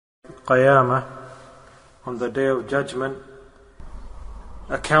Qiyamah, on the Day of Judgment,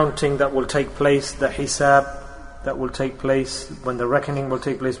 accounting that will take place, the hisab that will take place, when the reckoning will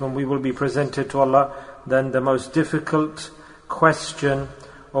take place, when we will be presented to Allah, then the most difficult question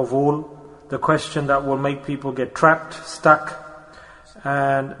of all, the question that will make people get trapped, stuck,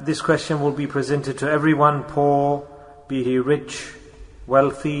 and this question will be presented to everyone, poor, be he rich,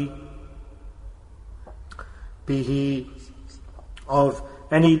 wealthy, be he of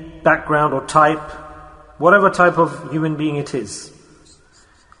any background or type, whatever type of human being it is.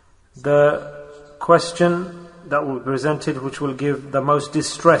 The question that will be presented, which will give the most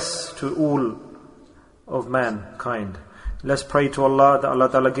distress to all of mankind. Let's pray to Allah that Allah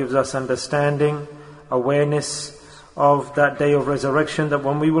Ta'ala gives us understanding, awareness of that day of resurrection, that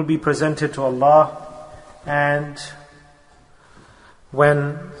when we will be presented to Allah and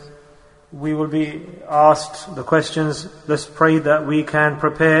when we will be asked the questions, let's pray that we can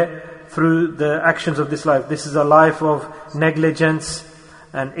prepare through the actions of this life. This is a life of negligence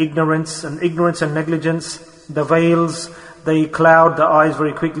and ignorance and negligence. The veils, they cloud the eyes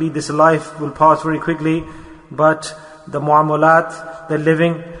very quickly. This life will pass very quickly, but the muamalat, the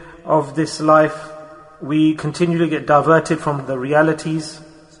living of this life, we continually get diverted from the realities.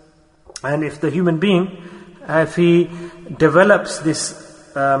 And if the human being, if he develops this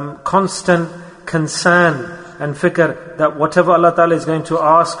constant concern and fikr that whatever Allah Ta'ala is going to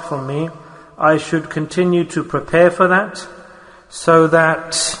ask from me, I should continue to prepare for that, so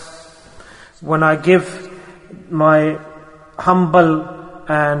that when I give my humble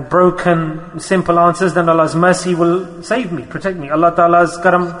and broken, simple answers, then Allah's mercy will save me, protect me. Allah Ta'ala's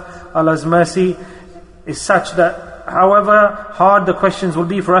karam, Allah's mercy is such that however hard the questions will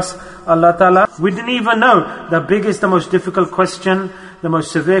be for us, Allah Ta'ala, we didn't even know the biggest, the most difficult question, the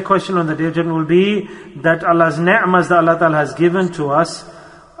most severe question on the Day of Judgment will be that Allah's ni'mas that Allah Ta'ala has given to us,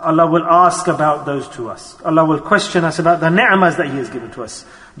 Allah will ask about those to us. Allah will question us about the ni'mas that He has given to us.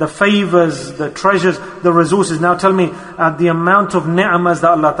 The favors, the treasures, the resources. Now tell me the amount of ni'mas that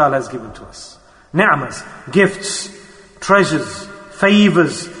Allah Ta'ala has given to us. Ni'mas, gifts, treasures,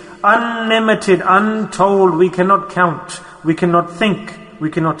 favors, unlimited, untold. We cannot count, we cannot think, we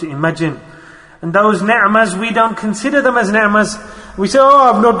cannot imagine. And those ni'mas, we don't consider them as ni'mas. We say,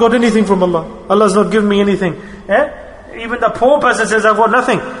 oh, I've not got anything from Allah. Allah's not given me anything. Even the poor person says, I've got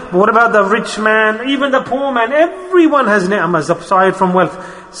nothing. But what about the rich man? Even the poor man, everyone has ni'mas aside from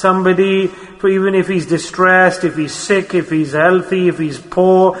wealth. Somebody, even if he's distressed, if he's sick, if he's healthy, if he's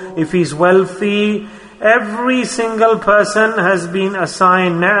poor, if he's wealthy, every single person has been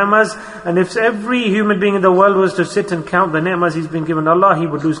assigned ni'mas. And if every human being in the world was to sit and count the ni'mas he's been given Allah, he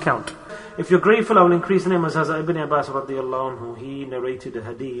would lose count. If you're grateful, I will increase the ni'mas. Hazrat Ibn Abbas radiallahu anhu, he narrated a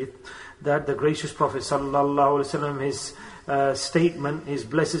hadith that the gracious Prophet sallallahu alaihi wasallam, his statement, his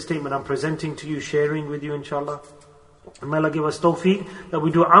blessed statement, I'm presenting to you, sharing with you, inshallah. May Allah give us tawfiq that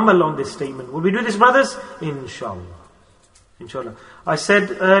we do amal on this statement. Will we do this, brothers? Inshallah. Inshallah. I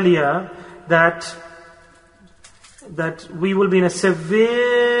said earlier that we will be in a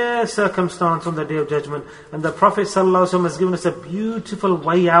severe circumstance on the Day of Judgment, and the Prophet ﷺ has given us a beautiful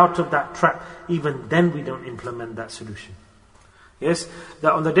way out of that trap. Even then we don't implement that solution. Yes,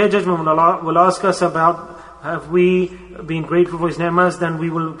 that on the Day of Judgment when Allah will ask us about have we been grateful for His ni'mas, then we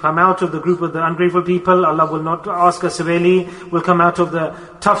will come out of the group of the ungrateful people. Allah will not ask us severely. We'll come out of the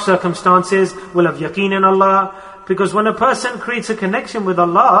tough circumstances. We'll have yaqeen in Allah. Because when a person creates a connection with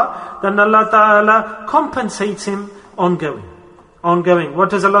Allah, then Allah Ta'ala compensates him ongoing.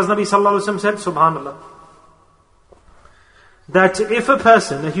 What does Allah's Nabi Sallallahu Alaihi Wasallam said? Subhanallah. That if a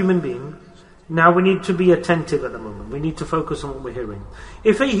person, a human being, now we need to be attentive at the moment. We need to focus on what we're hearing.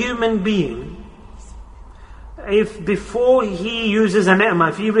 If a human being, if before he uses a ni'mah,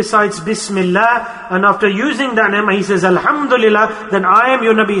 if he recites Bismillah, and after using that ni'mah he says Alhamdulillah, then I am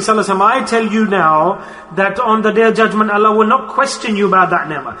your Nabi Sallallahu Alaihi Wasallam. I tell you now that on the Day of Judgment Allah will not question you about that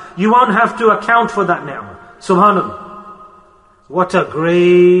ni'mah. You won't have to account for that ni'mah. Subhanallah. What a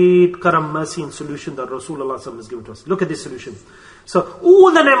great karam, mercy and solution that Rasulullah has given to us. Look at this solution. So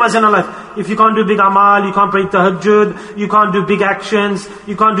all the ni'mas in our life, if you can't do big amal, you can't break tahajjud, you can't do big actions,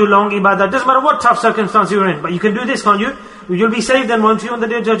 you can't do long ibadah, doesn't matter what tough circumstance you're in, but you can do this, can't you? You'll be saved then, won't you, on the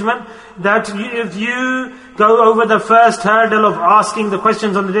Day of Judgment? That if you go over the first hurdle of asking the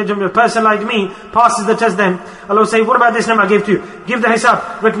questions on the Day of Judgment, a person like me passes the test, then Allah will say, what about this ni'mah I gave to you? Give the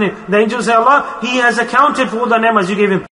hisab, reckoning. The angels say, Allah, He has accounted for all the ni'mas you gave him.